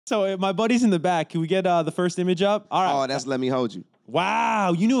So my buddy's in the back. Can we get the first image up? All right. Oh, that's Let Me Hold You.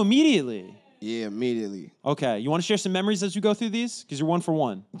 Wow, you knew immediately. Yeah, immediately. Okay, you want to share some memories as we go through these? Because you're 1 for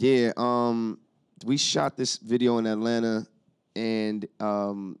 1. Yeah, we shot this video in Atlanta, and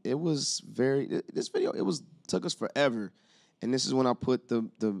it was took us forever. And this is when I put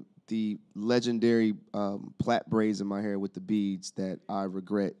the legendary plait braids in my hair with the beads that I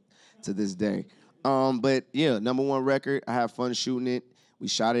regret to this day. But yeah, #1 record. I had fun shooting it. We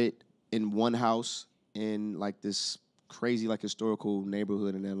shot it in one house in like this crazy like historical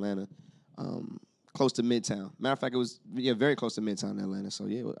neighborhood in Atlanta, close to Midtown. Matter of fact, it was very close to Midtown in Atlanta. So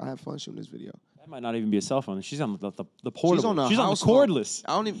yeah, I had fun shooting this video. That might not even be a cell phone. She's on the portable. She's on the cordless.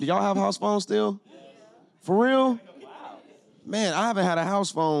 Do y'all have house phones still? For real? Man, I haven't had a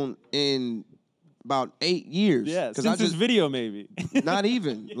house phone in about 8 years. Yeah, since this video maybe. Not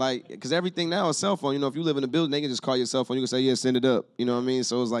even. Like, because everything now is cell phone. You know, if you live in a building, they can just call your cell phone. You can say, yeah, send it up. You know what I mean?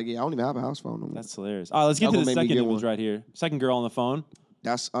 So it's like, yeah, I don't even have a house phone no more. That's hilarious. All right, let's get to the second image right here. Second girl on the phone.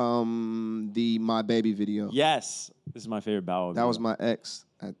 That's the My Baby video. Yes. This is my favorite Bow Wow video. That was my ex.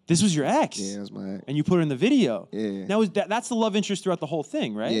 This was your ex? Yeah, that was my ex. And you put her in the video? Yeah. Now, that's the love interest throughout the whole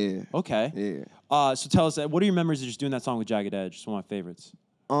thing, right? Yeah. Okay. Yeah. So tell us, what are your memories of just doing that song with Jagged Edge? It's one of my favorites.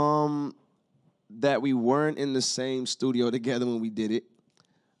 That we weren't in the same studio together when we did it.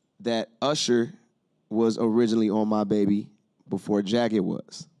 That Usher was originally on My Baby before Jagged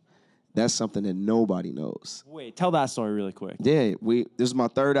was. That's something that nobody knows. Wait, tell that story really quick. Yeah, this is my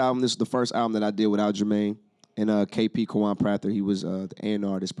third album. This is the first album that I did without Jermaine. And KP Kawan Prather, he was the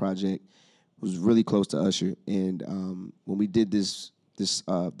A&R this project. Was really close to Usher. And when we did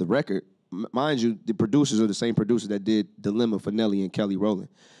the record, mind you, the producers are the same producers that did Dilemma for Nelly and Kelly Rowland.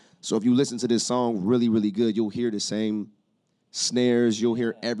 So if you listen to this song really, really good, you'll hear the same snares. You'll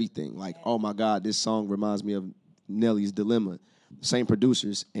hear everything. Like, oh my God, this song reminds me of Nelly's Dilemma. Same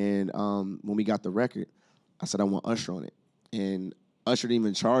producers. And when we got the record, I said I want Usher on it. And Usher didn't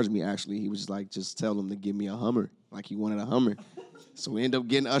even charge me, actually. He was just like, just tell him to give me a Hummer. Like he wanted a Hummer. So we ended up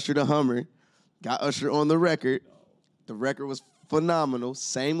getting Usher the Hummer. Got Usher on the record. The record was phenomenal.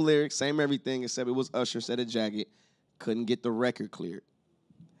 Same lyrics, same everything, except it was Usher instead of Jagged. Couldn't get the record cleared.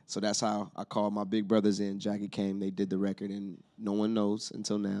 So that's how I called my big brothers in. Jagged came, they did the record, and no one knows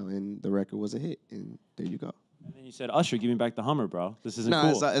until now. And the record was a hit, and there you go. And then you said, Usher, give me back the Hummer, bro. This isn't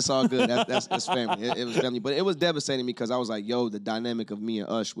cool. No, it's all good. That's family. It was family. But it was devastating because I was like, yo, the dynamic of me and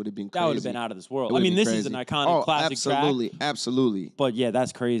Ush would have been crazy. That would have been out of this world. I mean, this is an iconic classic absolutely, track. Absolutely. But yeah,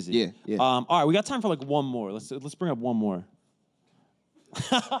 that's crazy. Yeah. All right, we got time for like one more. Let's bring up one more.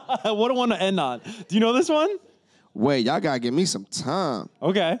 What a one to end on. Do you know this one? Wait, y'all got to give me some time.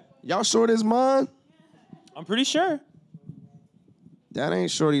 Okay. Y'all sure this mine? I'm pretty sure. That ain't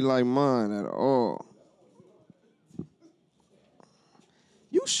shorty like mine at all.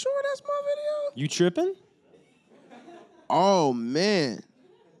 You sure that's my video? You tripping? Oh, man.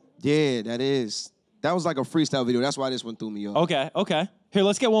 Yeah, that is. That was like a freestyle video. That's why this one threw me off. Okay. Here,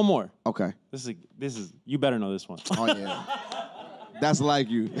 let's get one more. Okay. This is. You better know this one. Oh, yeah. That's like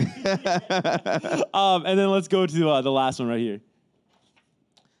you. And then let's go to the last one right here.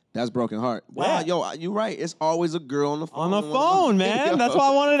 That's Broken Heart. Wow, yo, you're right. It's always a girl on the phone. On the phone, man. That's why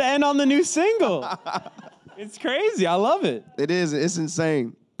I wanted to end on the new single. It's crazy. I love it. It is. It's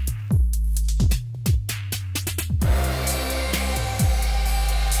insane.